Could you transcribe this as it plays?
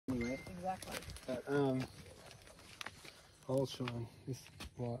Exactly. But I'll shine this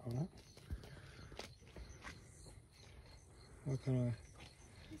light on it. What can I?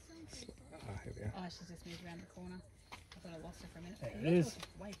 Oh, here we are. Oh, she's just moved around the corner. I thought I lost her for a minute. There it is.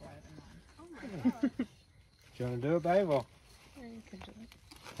 Way brighter than mine. Oh my god. Do you want to do it, babe? Or? Yeah, you can do it.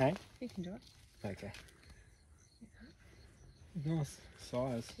 Hey? You can do it. Okay. Nice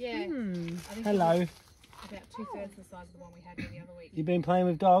size. Yeah. I think Hello. about 2/3 the size of the one we had here the other week. You been playing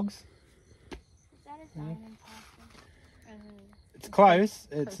with dogs? Is that a diamond pasta? It's close.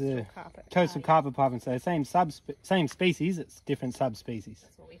 It's Coastal a carpet. coastal carpet pipe, so same species. It's different subspecies.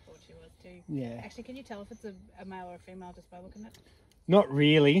 That's what we thought she was too. Yeah. Actually, can you tell if it's a male or a female just by looking at it? Not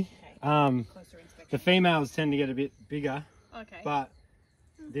really. Okay. Closer inspection. The females tend to get a bit bigger, Okay. but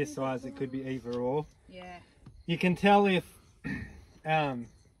this size it could be either or. Yeah. You can tell if,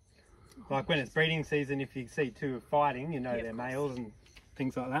 like when it's breeding season, if you see two fighting, you know they're males and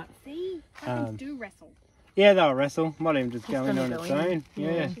things like that. See, Puffins do wrestle. Yeah, they'll wrestle. Might even just go in gonna on go its in. own.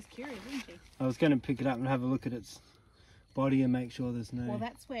 Yeah. She's curious, isn't she? I was going to pick it up and have a look at its body and make sure there's no... Well,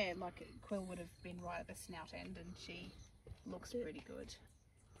 that's where like Quill would have been right at the snout end, and she looks pretty good.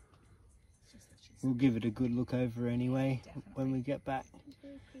 It's just that she's We'll give it a good look over anyway Definitely. when we get back.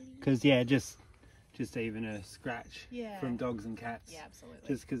 Because, yeah, just even a scratch Yeah. from dogs and cats. yeah, absolutely.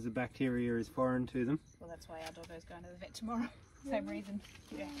 Just because the bacteria is foreign to them. Well, that's why our doggo's going to the vet tomorrow. Same reason.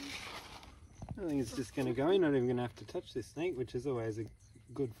 Yeah. I think it's just going to go in. Not even going to have to touch this snake, which is always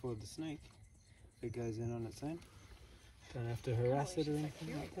good for the snake. If it goes in on its own. Don't have to harass it or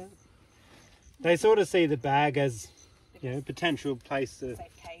anything like that. They sort of see the bag as, you know, potential place to...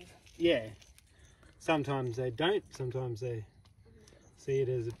 Safe cave. Yeah. Sometimes they don't. Sometimes they see it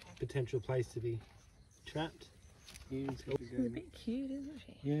as a potential place to be trapped. She's a bit cute, isn't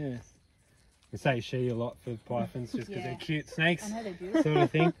she? Yeah. We say she a lot for pythons just because Yeah. they're cute snakes. I know they're beautiful. Sort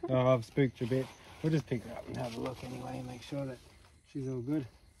of thing. Oh, I've spooked her a bit. We'll just pick her up and have a look anyway and make sure that she's all good.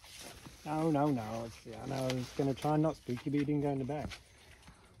 No. I know I was going to try and not spook you, but you didn't go in the bag.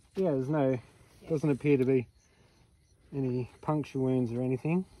 Yeah, there's no... Doesn't appear to be any puncture wounds or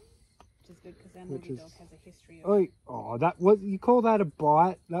anything. Which is good because our naughty dog has a history of... Oh, that was... You call that a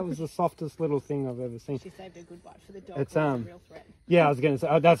bite? That was the softest little thing I've ever seen. She saved a good bite for the dog. It's, It's a real threat. Yeah, I was going to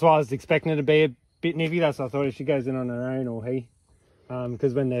say, that's why I was expecting it to be a bit nippy. That's why I thought if she goes in on her own or he.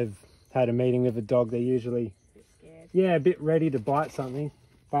 Because when they've had a meeting with a dog, they're usually, A bit scared. yeah, a bit ready to bite something.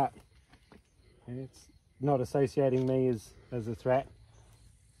 But it's not associating me as a threat.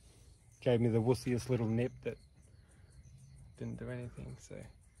 Gave me the wussiest little nip that didn't do anything. So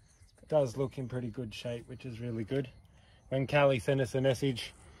it does look in pretty good shape, which is really good. When Callie sent us a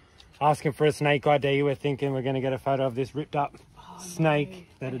message asking for a snake ID, we're thinking we're going to get a photo of this ripped up snake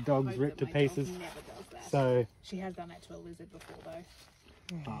that a dog's ripped to pieces. Never does that. So She has done that to a lizard before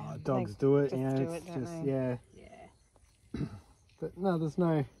though. dogs do it, just you know, do it's it, don't just, they? yeah. Yeah. But no, there's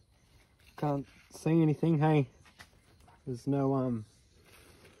no, can't see anything, hey. There's no,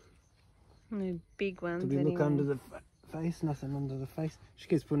 No big ones. did we look anyway. under the face? Nothing under the face. She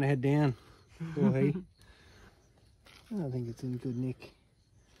keeps putting her head down, or he. I think it's in good nick.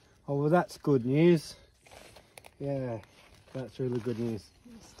 Oh, well, that's good news. Yeah, that's really good news.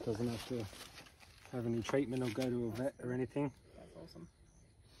 Doesn't have to have any treatment or go to a vet or anything. That's awesome.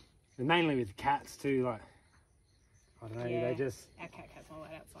 And mainly with cats too, like, I don't know, Yeah. they just, Our cat's not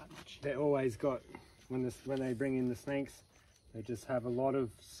allowed outside much. they always got, when they bring in the snakes, they just have a lot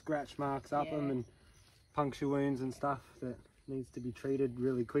of scratch marks up them and puncture wounds and stuff that needs to be treated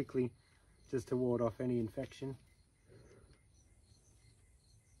really quickly just to ward off any infection.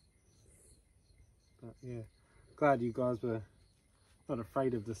 But yeah, glad you guys were not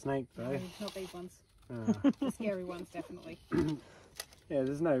afraid of the snake though. No, not these ones. Uh, The scary ones, definitely. yeah,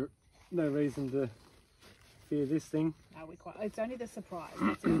 there's no reason to fear this thing. No, it's only the surprise.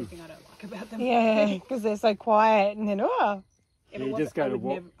 That's the only thing I don't like about them. Yeah, because they're so quiet and then, oh. If Yeah, it you was, just go I to would,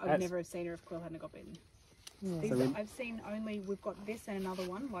 walk. I would never have seen her if Quill hadn't got bitten. Yeah. These So I've seen only, we've got this and another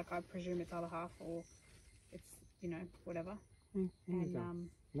one, like I presume it's other half or it's, you know, whatever. Here you And go.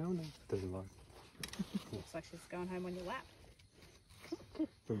 No, doesn't like. looks like she's going home on your lap.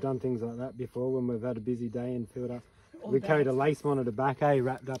 We've done things like that before when we've had a busy day and filled up. All We carried a bags. lace monitor back,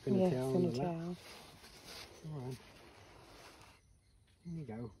 wrapped up in Yes, a towel. in on a the lap. towel. All right. There you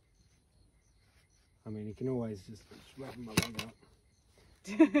go. I mean, you can always just wrap my leg up.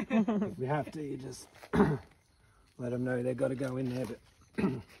 If we have to, you just let them know they've got to go in there.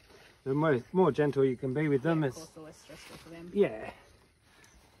 But the more gentle you can be with them, Of it's, course, the less stressful for them. yeah.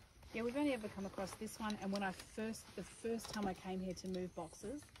 Yeah, we've only ever come across this one, and when the first time I came here to move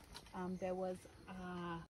boxes, there was